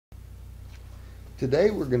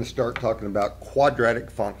Today we're going to start talking about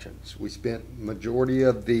quadratic functions. We spent majority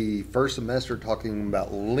of the first semester talking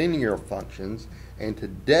about linear functions, and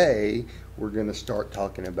today we're going to start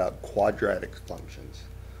talking about quadratic functions.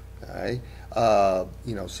 Okay,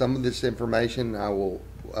 some of this information I will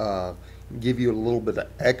give you a little bit of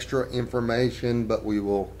extra information, but we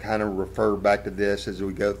will kind of refer back to this as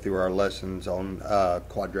we go through our lessons on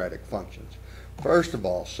quadratic functions. First of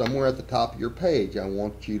all, somewhere at the top of your page, I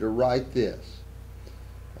want you to write this.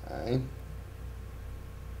 Okay.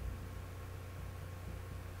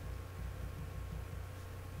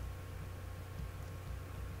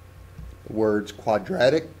 The words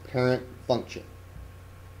quadratic parent function.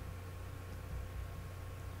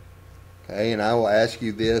 Okay, and I will ask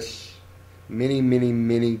you this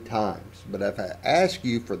many times, but if I ask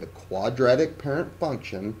you for the quadratic parent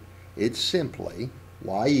function, it's simply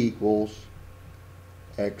y equals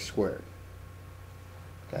x squared.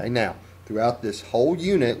 Okay, now throughout this whole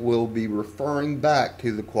unit, we'll be referring back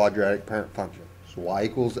to the quadratic parent function. So y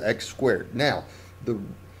equals x squared. Now,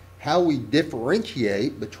 how we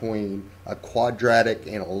differentiate between a quadratic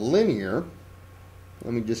and a linear,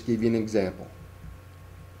 let me just give you an example.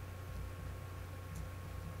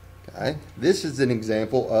 Okay, this is an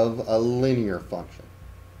example of a linear function.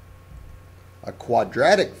 A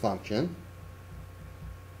quadratic function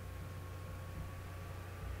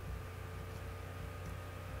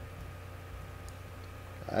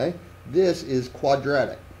this is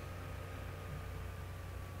quadratic.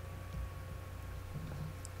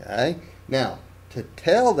 Okay, now to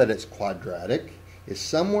tell that it's quadratic is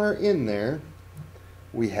somewhere in there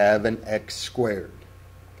we have an x squared.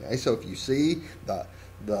 Okay, so if you see the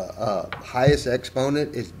highest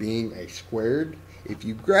exponent is being a squared, if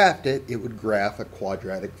you graphed it, it would graph a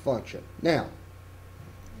quadratic function. Now,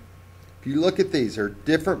 if you look at these, they're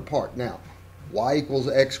different parts. Now, y equals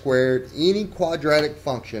x squared, any quadratic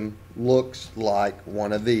function looks like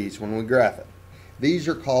one of these when we graph it. These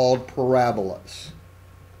are called parabolas.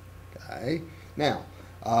 Okay. Now,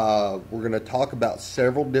 we're going to talk about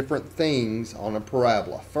several different things on a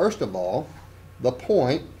parabola. First of all, the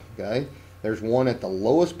point. Okay, there's one at the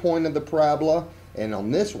lowest point of the parabola, and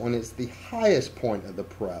on this one, it's the highest point of the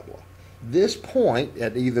parabola. This point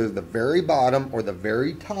at either the very bottom or the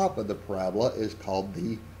very top of the parabola is called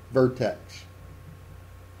the vertex.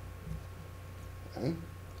 Okay.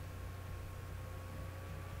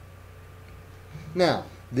 Now,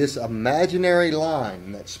 this imaginary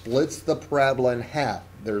line that splits the parabola in half,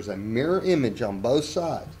 there's a mirror image on both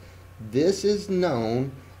sides. This is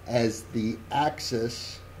known as the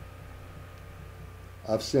axis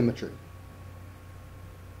of symmetry.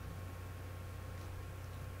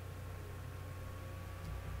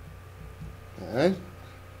 Okay.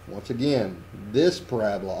 Once again, this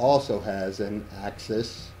parabola also has an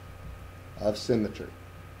axis of symmetry.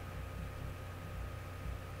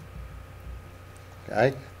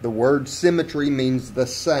 Okay, the word symmetry means the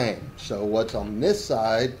same. So what's on this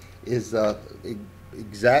side is the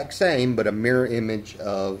exact same, but a mirror image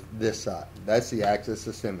of this side. That's the axis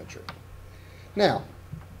of symmetry. Now,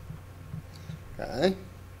 okay,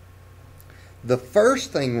 the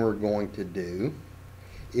first thing we're going to do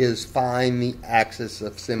is find the axis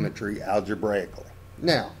of symmetry algebraically.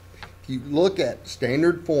 Now, if you look at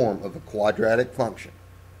standard form of a quadratic function,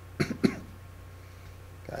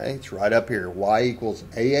 okay, it's right up here. Y equals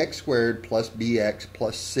ax squared plus bx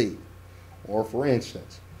plus c. Or for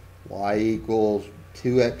instance, y equals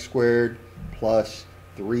 2x squared plus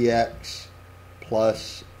 3x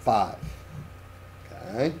plus 5.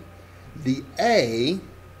 Okay. The a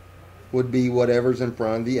would be whatever's in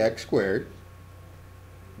front of the x squared.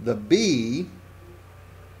 The b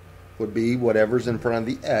would be whatever's in front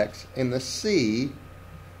of the x, and the c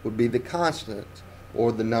would be the constant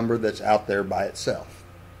or the number that's out there by itself.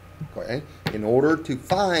 Okay? In order to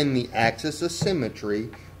find the axis of symmetry,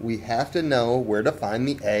 we have to know where to find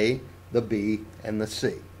the a, the b, and the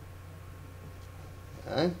c.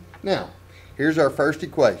 Okay? Now, here's our first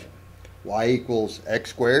equation. Y equals x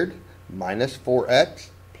squared minus 4x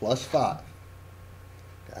plus 5.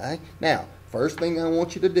 Okay? Now, first thing I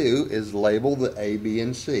want you to do is label the a, b,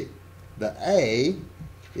 and c. The a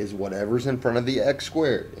is whatever's in front of the x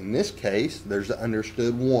squared. In this case, there's an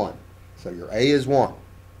understood 1. So your a is 1.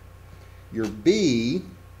 Your b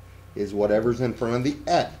is whatever's in front of the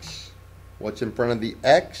x. What's in front of the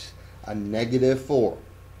x? A negative 4.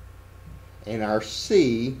 And our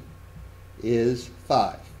c is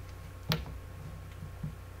 5.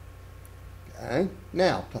 Okay?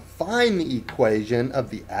 Now, to find the equation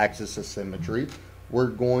of the axis of symmetry, we're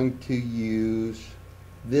going to use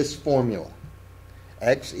this formula.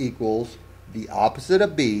 X equals the opposite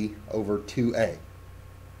of b over 2a.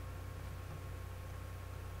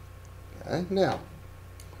 Okay, now,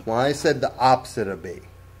 why I said the opposite of b?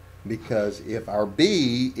 Because if our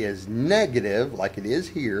b is negative, like it is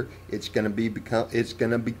here, it's going to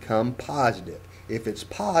become positive. If it's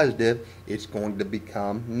positive, it's going to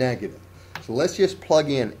become negative. So let's just plug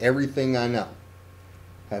in everything I know.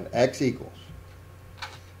 Have x equals.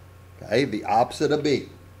 Okay, the opposite of b.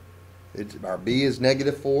 Our b is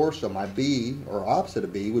negative 4, so my b, or opposite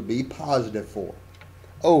of b, would be positive 4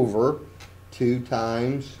 over 2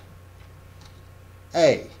 times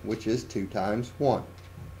a, which is 2 times 1.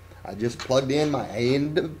 I just plugged in my a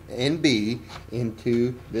and b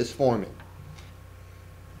into this formula.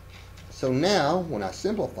 So now, when I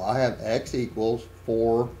simplify, I have x equals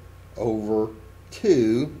 4 over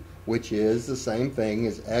 2, which is the same thing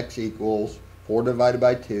as x equals 4 divided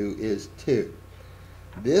by 2 is 2.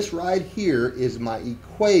 This right here is my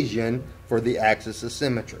equation for the axis of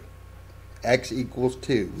symmetry. X equals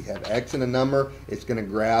 2. We have x in a number. It's going to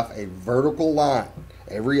graph a vertical line.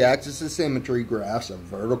 Every axis of symmetry graphs a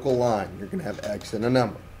vertical line. You're going to have x in a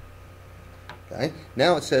number. Okay.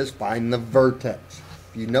 Now it says find the vertex.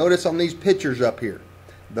 If you notice on these pictures up here,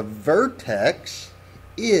 the vertex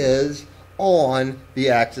is on the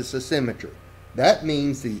axis of symmetry. That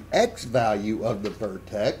means the x value of the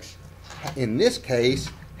vertex, in this case,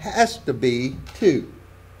 has to be 2.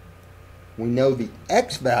 We know the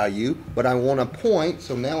x value, but I want a point,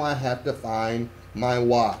 so now I have to find my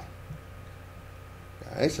y.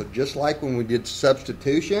 Okay, so just like when we did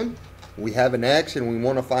substitution, we have an x and we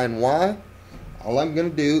want to find y. All I'm going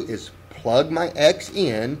to do is plug my x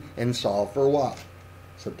in and solve for y.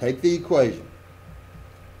 So take the equation.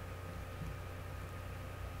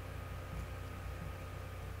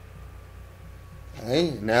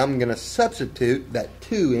 Okay, now I'm going to substitute that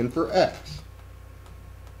 2 in for x.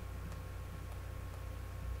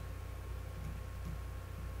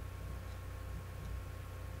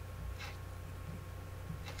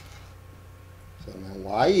 So now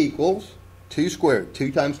y equals 2 squared.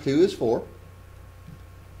 2 times 2 is 4.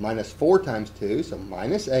 Minus 4 times 2, so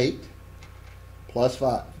minus 8, plus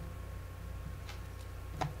 5.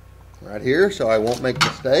 Right here, so I won't make a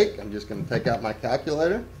mistake, I'm just going to take out my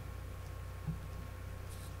calculator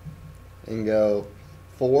and go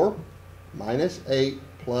 4 minus 8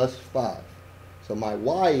 plus 5. So my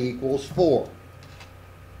y equals 4.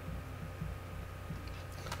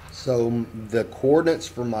 So the coordinates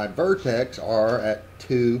for my vertex are at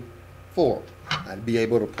 2, 4. I'd be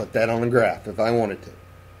able to put that on a graph if I wanted to.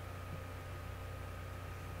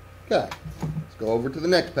 Okay, let's go over to the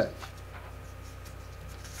next page.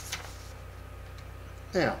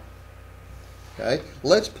 Now, okay,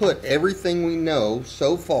 let's put everything we know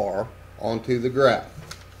so far onto the graph.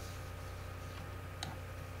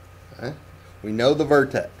 Okay, we know the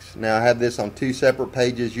vertex. Now I have this on 2 separate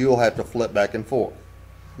pages. You'll have to flip back and forth.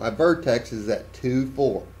 My vertex is at 2,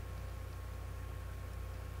 4.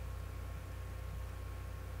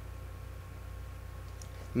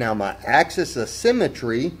 Now my axis of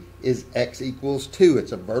symmetry is x equals 2.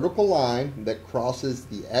 It's a vertical line that crosses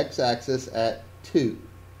the x-axis at 2.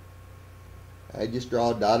 I just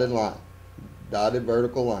draw a dotted line, dotted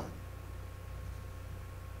vertical line.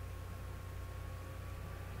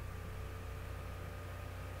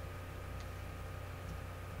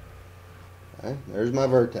 Okay, there's my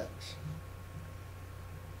vertex.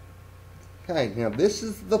 Okay, now this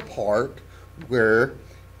is the part where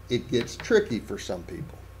it gets tricky for some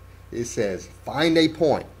people. It says find a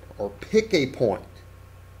point or pick a point.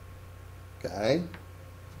 Okay,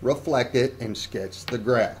 reflect it and sketch the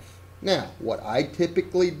graph. Now, what I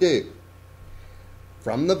typically do,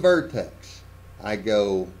 from the vertex, I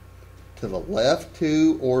go to the left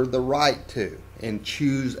 2 or the right 2 and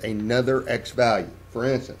choose another x value. For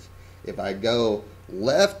instance, if I go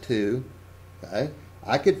left 2, okay,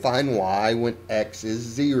 I could find y when x is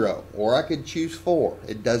 0, or I could choose 4.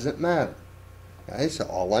 It doesn't matter. Okay, so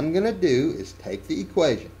all I'm going to do is take the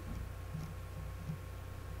equation.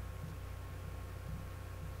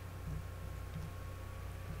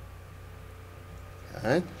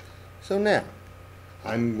 Okay, so now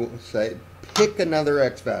I'm going to say pick another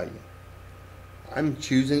x value. I'm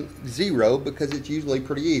choosing 0 because it's usually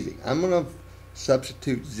pretty easy. I'm going to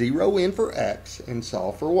substitute 0 in for x and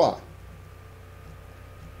solve for y.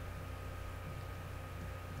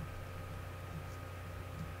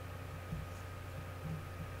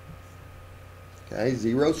 Okay,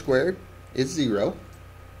 0 squared is 0,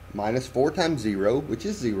 minus 4 times 0, which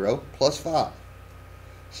is 0, plus 5.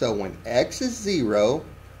 So when x is 0,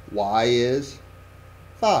 y is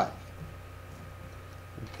 5.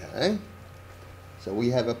 Okay, so we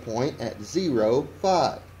have a point at 0,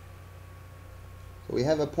 5. So we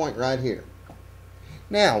have a point right here.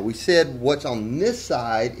 Now, we said what's on this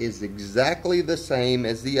side is exactly the same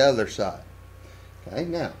as the other side. Okay,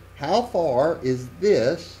 now, how far is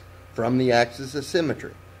this from the axis of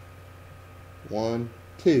symmetry? 1,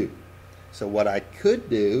 2. So what I could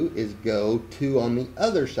do is go 2 on the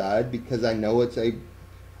other side because I know it's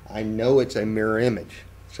a mirror image.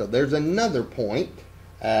 So there's another point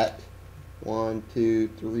at 1, 2,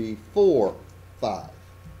 3, 4, 5.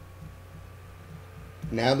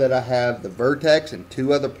 Now that I have the vertex and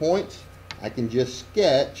 2 other points, I can just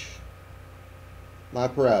sketch my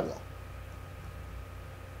parabola.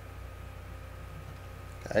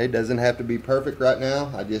 Okay, it doesn't have to be perfect right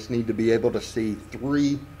now. I just need to be able to see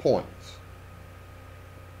 3 points.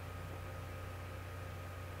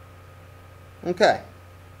 Okay.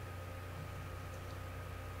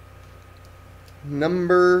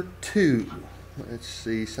 Number 2. Let's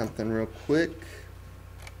see something real quick.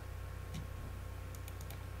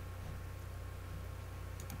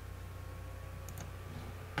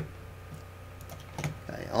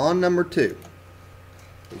 Okay, on number 2,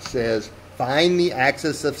 it says find the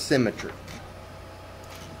axis of symmetry.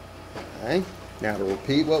 Okay, now to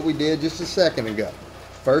repeat what we did just a second ago.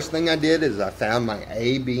 First thing I did is I found my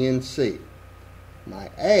A, B, and C. My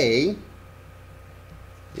A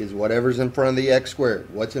is whatever's in front of the x squared.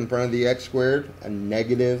 What's in front of the x squared? A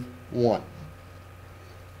 -1.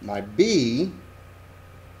 My B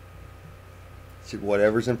is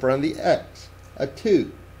whatever's in front of the x, a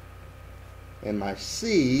 2. And my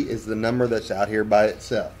C is the number that's out here by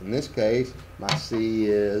itself. In this case, my C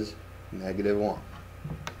is -1.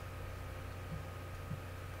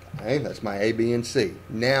 Okay, that's my A, B, and C.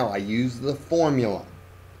 Now I use the formula.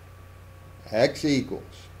 X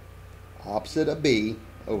equals opposite of B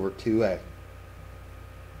over 2A.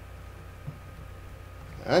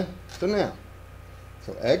 Okay,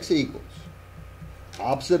 so X equals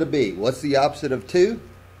opposite of B. What's the opposite of 2?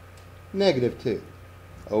 -2.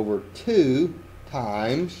 Over 2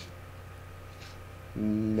 times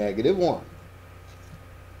 -1.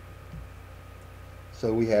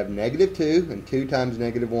 So we have -2, and 2 times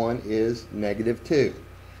 -1 is -2.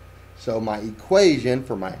 So my equation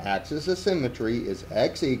for my axis of symmetry is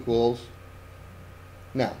x equals,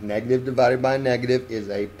 now negative divided by negative is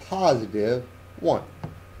a +1.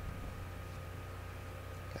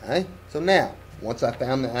 Okay, so now, once I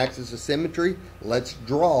found the axis of symmetry, let's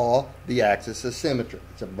draw the axis of symmetry.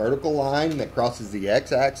 It's a vertical line that crosses the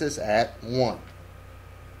x-axis at 1.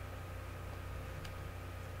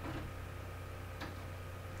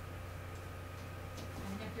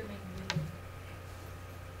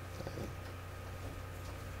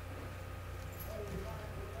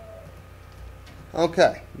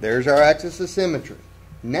 Okay, there's our axis of symmetry.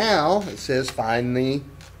 Now it says find the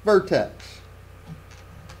vertex.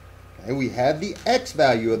 Okay, we have the x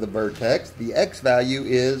value of the vertex. The x value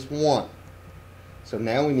is 1. So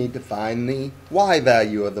now we need to find the y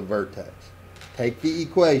value of the vertex. Take the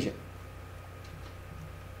equation.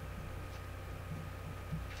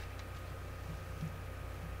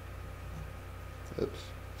 Oops.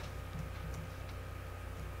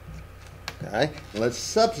 Okay, let's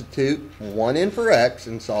substitute 1 in for x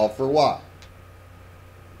and solve for y.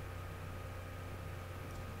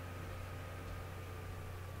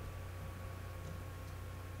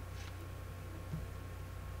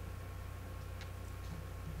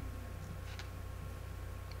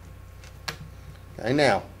 Okay,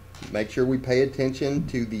 now, make sure we pay attention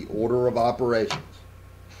to the order of operations.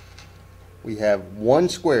 We have 1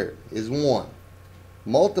 squared is 1.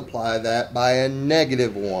 Multiply that by a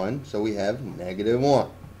 -1, so we have -1.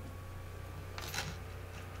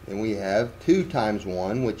 Then we have 2 times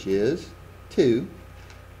 1, which is 2,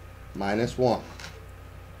 minus 1.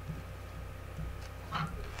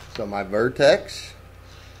 So my vertex,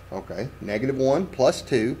 okay, -1 plus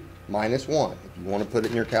 2 minus 1. If you want to put it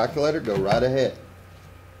in your calculator, go right ahead.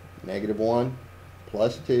 -1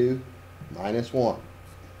 plus 2 minus 1.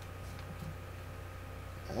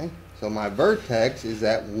 Okay, so my vertex is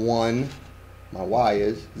at 1, my y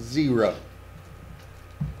is 0.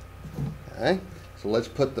 Okay, so let's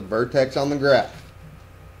put the vertex on the graph.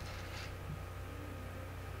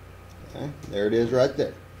 Okay, there it is right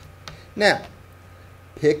there. Now,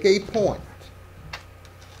 pick a point.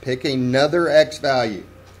 Pick another x value.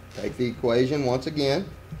 Take the equation once again.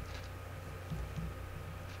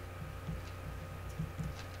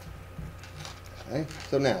 Okay,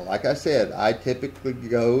 so now, like I said, I typically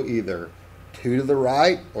go either 2 to the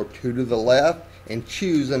right or 2 to the left and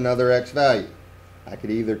choose another x value. I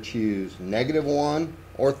could either choose -1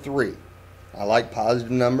 or 3. I like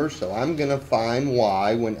positive numbers, so I'm going to find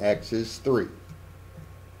y when x is 3.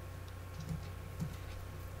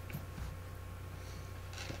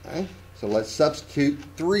 Okay? So let's substitute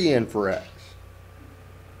 3 in for x.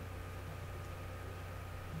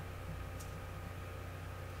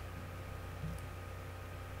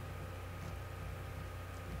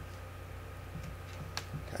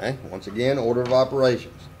 Okay, once again, order of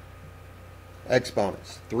operations.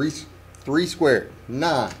 Exponents. 3 squared,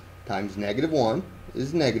 9 times -1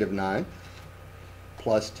 is -9,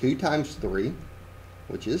 plus 2 times 3,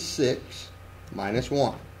 which is 6, minus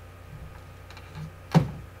 1.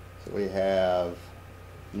 So we have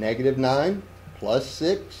 -9 plus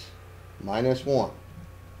 6 minus 1,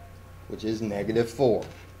 which is -4.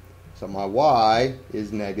 So my y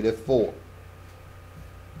is -4.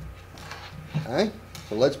 Okay?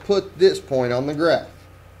 So let's put this point on the graph.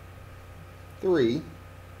 3,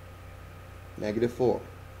 -4.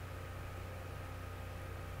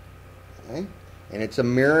 Okay? And it's a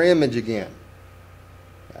mirror image again.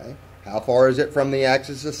 Okay? How far is it from the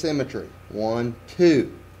axis of symmetry? 1,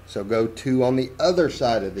 2. So go 2 on the other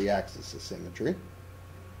side of the axis of symmetry.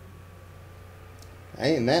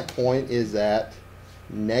 Okay? And that point is at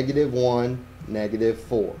 -1,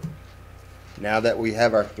 -4. Now that we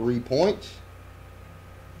have our 3 points,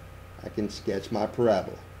 I can sketch my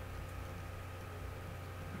parabola.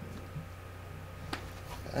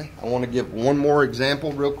 Okay, I want to give one more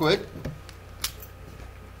example real quick.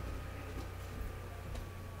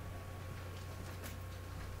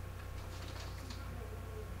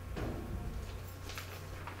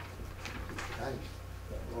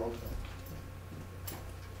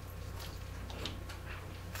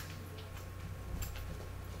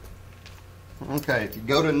 Okay, if you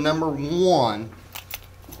go to number 1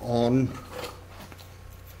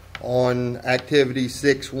 on activity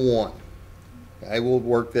 6.1, okay, we'll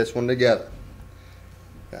work this one together.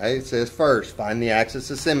 Okay, it says first, find the axis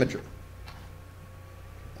of symmetry.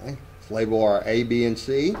 Okay, let's label our A, B, and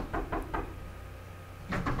C.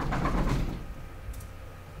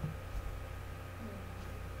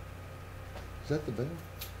 Is that the bell?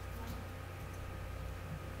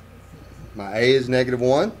 My A is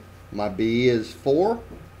 -1, my B is 4,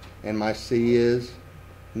 and my C is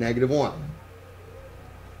 -1.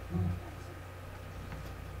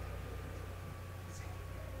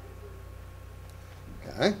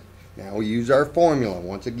 Okay, now we use our formula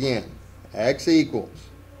once again. X equals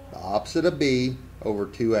the opposite of B over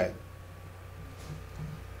 2A.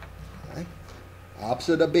 Okay.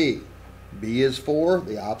 Opposite of B. B is 4.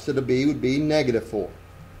 The opposite of B would be -4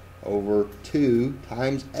 over 2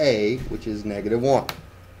 times A, which is -1.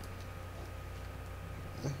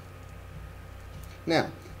 Okay. Now,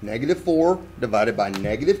 -4 divided by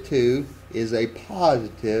 -2 is a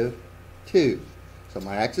 +2. So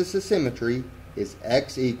my axis of symmetry is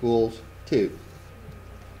x equals 2.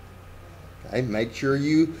 Okay, make sure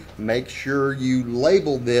you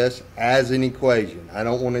label this as an equation. I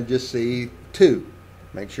don't want to just see 2.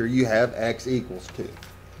 Make sure you have x equals 2.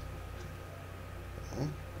 Okay.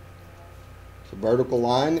 So vertical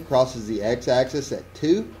line that crosses the x-axis at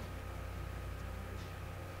 2.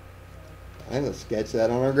 Okay, let's sketch that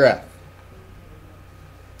on our graph.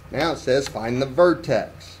 Now it says find the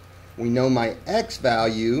vertex. We know my x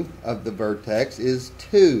value of the vertex is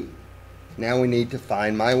 2. Now we need to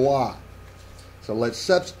find my y. So let's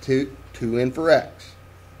substitute 2 in for x.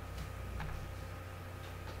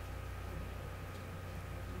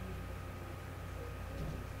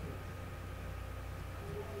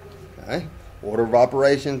 Okay, order of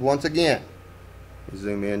operations once again.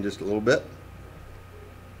 Zoom in just a little bit.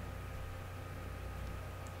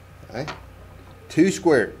 Okay, 2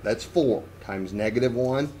 squared, that's 4, times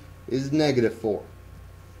 -1 is -4.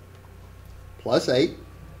 Plus 8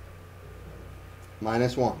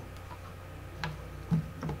 minus 1.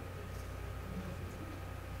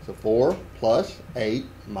 So 4 plus 8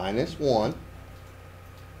 minus 1,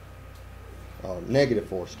 or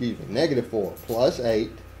 -4, excuse me, -4 plus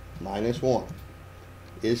 8 minus 1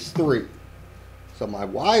 is 3. So my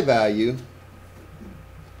y value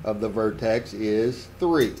of the vertex is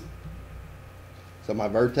 3. So my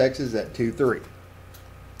vertex is at 2, 3.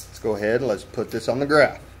 Let's go ahead and let's put this on the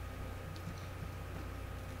graph.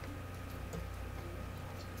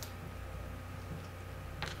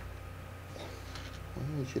 Well,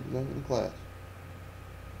 we should have done it in class.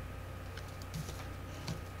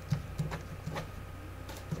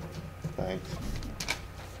 Thanks.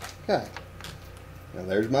 Okay. Now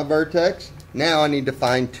there's my vertex. Now I need to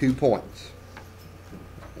find 2 points.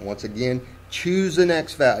 Once again, choose an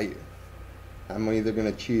x value. I'm either going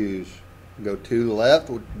to choose, go 2 to the left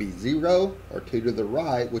would be 0, or 2 to the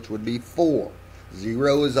right, which would be 4.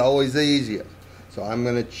 0 is always the easiest. So I'm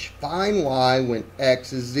going to find y when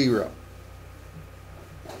x is 0.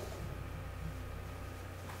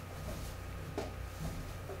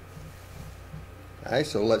 Okay,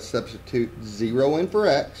 so let's substitute 0 in for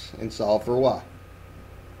x and solve for y.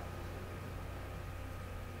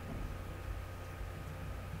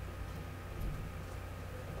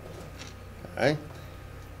 Okay,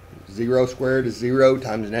 0 squared is 0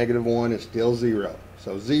 times negative 1 is still 0.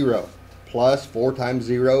 So 0 plus 4 times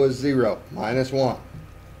 0 is 0 minus 1.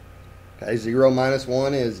 Okay, 0 minus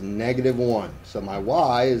 1 is negative 1. So my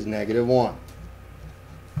y is negative 1.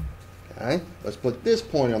 Okay, let's put this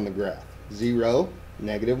point on the graph. 0,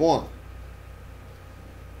 negative 1.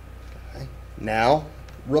 Okay, now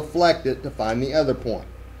reflect it to find the other point.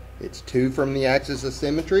 It's 2 from the axis of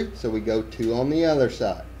symmetry, so we go 2 on the other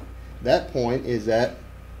side. That point is at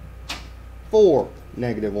 4,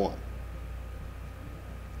 negative 1.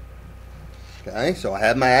 Okay, so I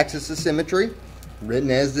have my axis of symmetry written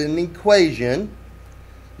as an equation.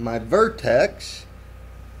 My vertex,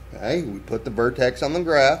 okay, we put the vertex on the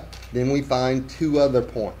graph, then we find 2 other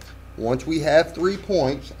points. Once we have 3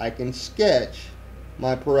 points, I can sketch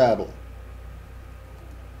my parabola.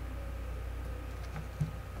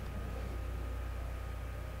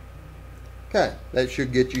 Okay, that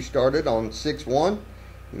should get you started on 6-1.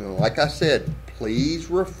 Like I said, please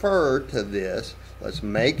refer to this. Let's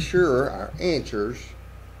make sure our answers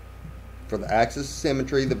for the axis of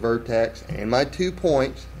symmetry, the vertex, and my 2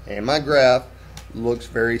 points, and my graph looks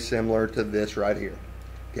very similar to this right here.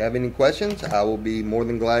 If you have any questions, I will be more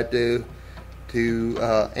than glad to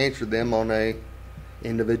answer them on a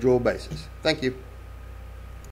individual basis. Thank you.